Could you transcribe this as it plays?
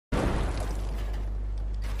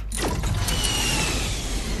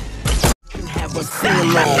and sing along.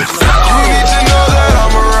 You need to know that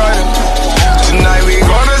I'm a rider. Tonight we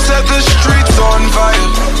gonna set the streets on fire.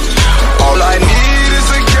 All I need is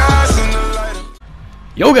a gas and a lighter.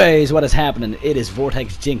 Yo guys, what is happening? It is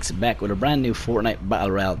Vortex Jinx back with a brand new Fortnite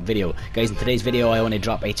Battle Royale video. Guys, in today's video I only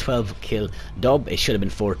dropped a 12 kill dub. It should have been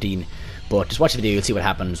 14, but just watch the video, you'll see what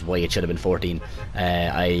happens, why it should have been 14.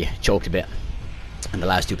 I choked a bit and the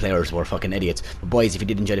last two players were fucking idiots. But boys, if you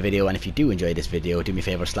did enjoy the video, and if you do enjoy this video, do me a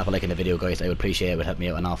favour, slap a like in the video guys. I would appreciate it. It would help me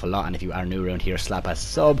out an awful lot. And if you are new around here, slap a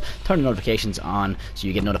sub, turn the notifications on so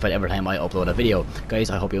you get notified every time I upload a video. Guys,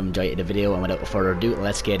 I hope you enjoy the video, and without further ado,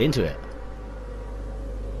 let's get into it.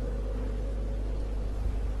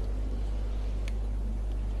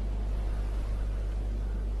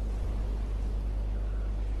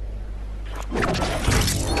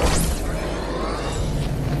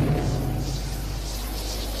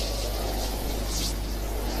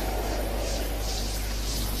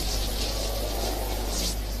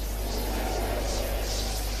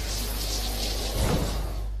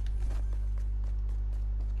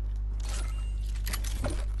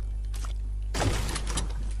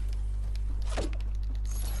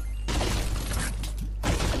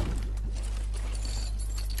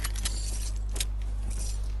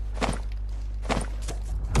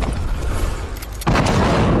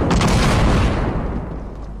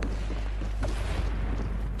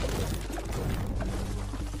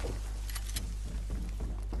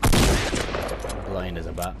 Blind as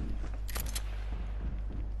a bat.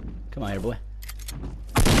 Come on here, boy.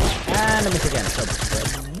 And I miss again. So,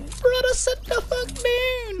 brother, sit the fuck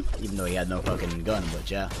down. Even though he had no fucking gun,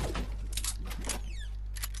 but yeah.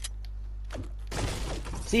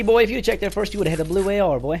 See, boy, if you checked there first, you would have hit a blue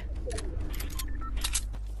AR, boy.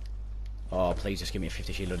 Oh, please just give me a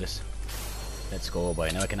 50 shield of this. Let's go, boy.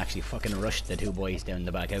 Now I can actually fucking rush the two boys down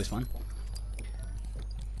the back house, man.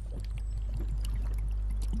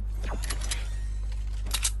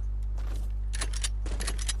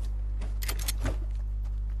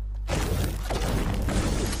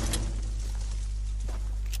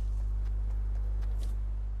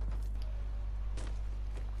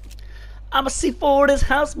 I'ma see for this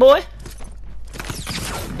house, boy.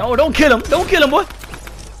 No, don't kill him. Don't kill him, boy.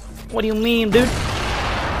 What do you mean, dude?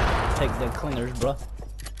 Take the clingers, bro.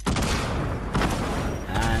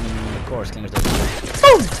 And of course, clingers doesn't.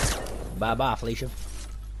 Boom! Bye bye, Felicia.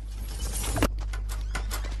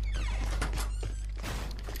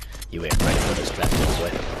 You ain't ready for this trap,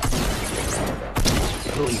 boy.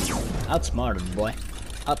 Ooh, outsmarted, boy.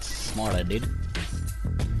 Outsmarted, dude.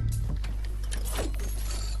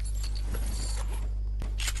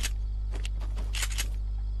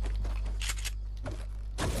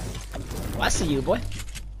 I see you, boy.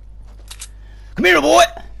 Come here, boy.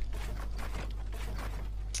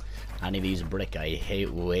 I need to use a brick. I hate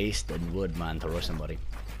wasting wood, man, to rush somebody.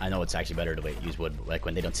 I know it's actually better to use wood, but like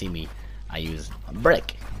when they don't see me, I use a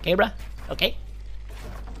brick. Okay, bruh? Okay.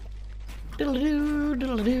 Diddle-doo,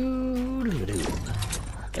 diddle-doo, diddle-doo.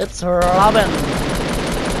 It's Robin.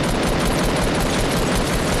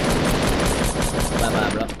 Bye-bye,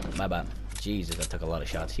 bro. Bye-bye. Jesus, that took a lot of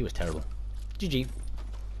shots. He was terrible. GG.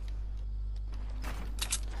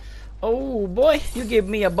 Oh boy, you give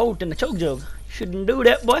me a boat and a choke jug. Shouldn't do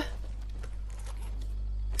that, boy.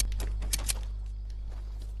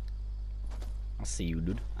 I see you,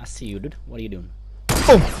 dude. I see you, dude. What are you doing?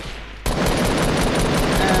 Boom!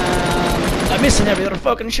 I'm missing every other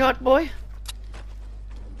fucking shot, boy.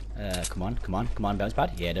 Come on, come on, come on, bounce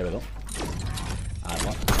pad. Yeah, there we go. I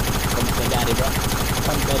want. Come to daddy, bro.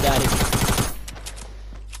 Come to daddy.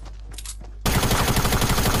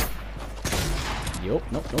 Yo,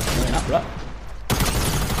 nope, no, you're not, bro.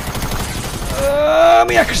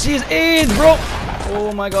 My accuracy is AIDS, bro.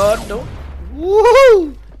 Oh my god, don't.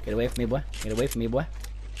 Woohoo! Get away from me, boy. Get away from me, boy.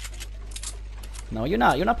 No, you're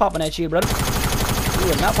not. You're not popping that shield, brother.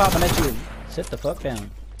 You are not popping that shield. Sit the fuck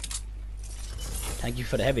down. Thank you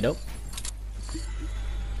for the heavy, though.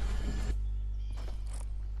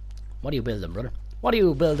 What are you building, brother? What are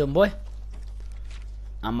you building, boy?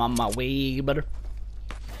 I'm on my way, brother.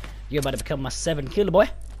 You're about to become my 7 kill, boy.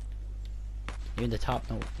 You're in the top.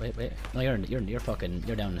 No, wait. No, you're fucking.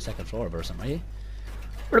 You're down on the second floor or something, are you?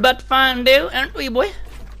 We're about to find out, aren't we, boy?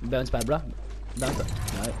 Bounce pad, bro. Bounce pad.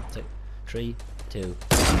 Alright, 2, 3, 2,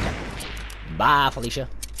 1. Bye, Felicia.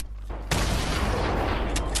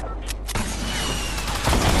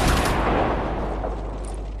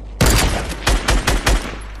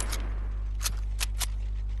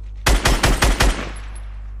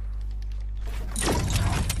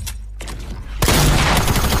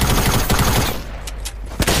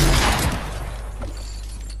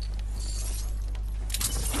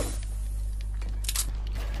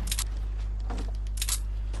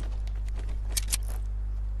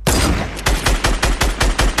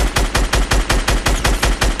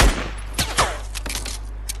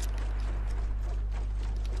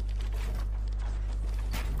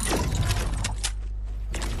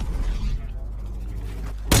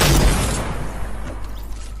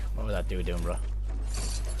 we doing, bro?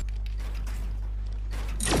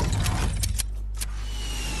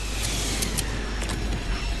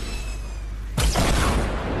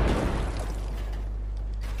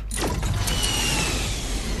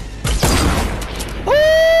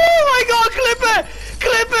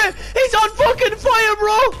 Clip it! He's on fucking fire,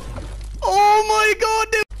 bro! Oh my god,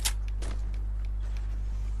 dude!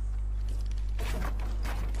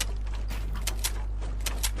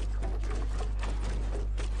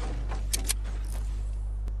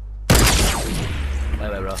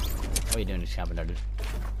 Wait, bro. What are you doing just camping there, dude?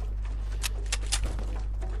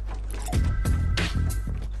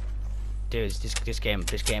 Dude, this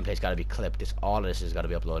gameplay's gotta be clipped. All of this has gotta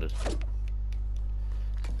be uploaded.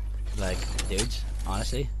 Like, dudes,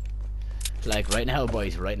 honestly, like right now,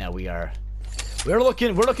 boys, right now we're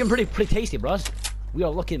looking pretty tasty, bros. We are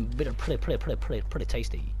looking pretty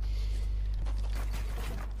tasty.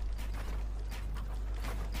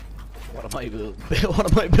 What am I building?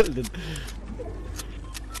 What am I building?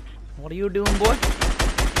 What are you doing, boy?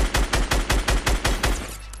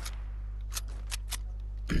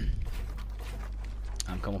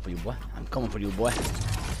 I'm coming for you, boy. I'm coming for you, boy.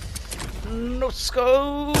 No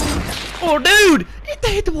scope! Oh, dude!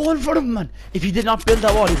 They hit the wall in front of him, man. If he did not build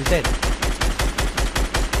that wall, he was dead.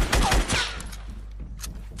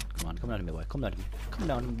 Come on, come down to me, boy. Come down to me. Come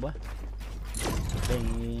down to me, boy.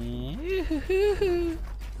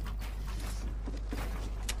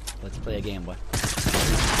 Let's play a game, boy.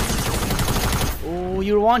 Oh,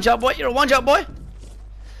 you're a one shot, boy. You're a one shot, boy.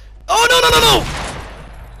 Oh, no, no, no, no!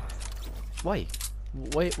 Why?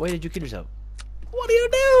 Why did you kill yourself? What are you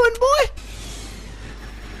doing, boy?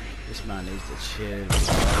 This man needs to chill.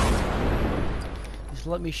 Just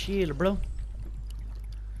let me shield, bro.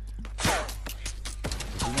 Does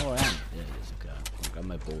he know where I am? Yeah, he is. Okay. I'll grab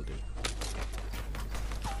my bow, dude.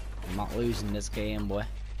 I'm not losing this game, boy.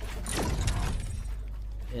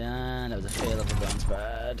 Yeah, that was a fail of the bounce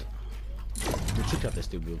pad. We should cut this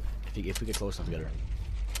dude, bro. If we get close enough together.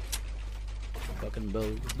 Fucking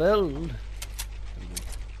build.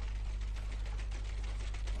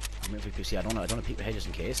 If we could see, I don't know peek my head just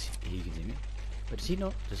in case he can see me. But does he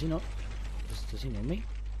know? Does he know? Does he know me?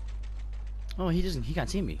 Oh, he doesn't. He can't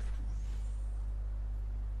see me.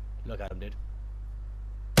 Look at him, dude.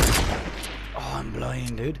 Oh, I'm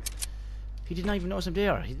blind, dude. He did not even notice I'm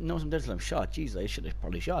there. He didn't notice I'm there till I'm shot. Jeez, I should have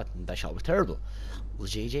probably shot. And that shot was terrible. Well,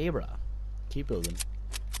 JJ, brah. Keep building.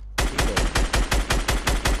 Keep building.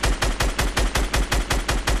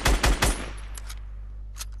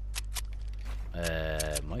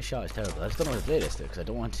 My shot is terrible. I just don't know how to play this, because I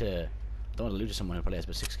don't want to lose to someone who probably has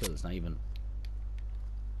about 6 kills. Not even.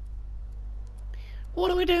 What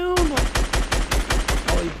are we doing?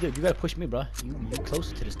 Oh, you gotta push me, bro. You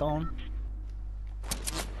closer to the stone.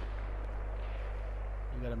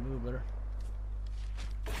 You gotta move, brother.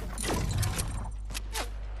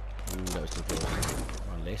 Ooh, that was too close.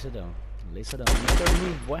 Come on, lace it down. Lace it down. Make your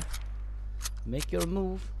move, boy. Make your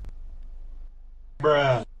move.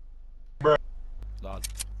 Bruh.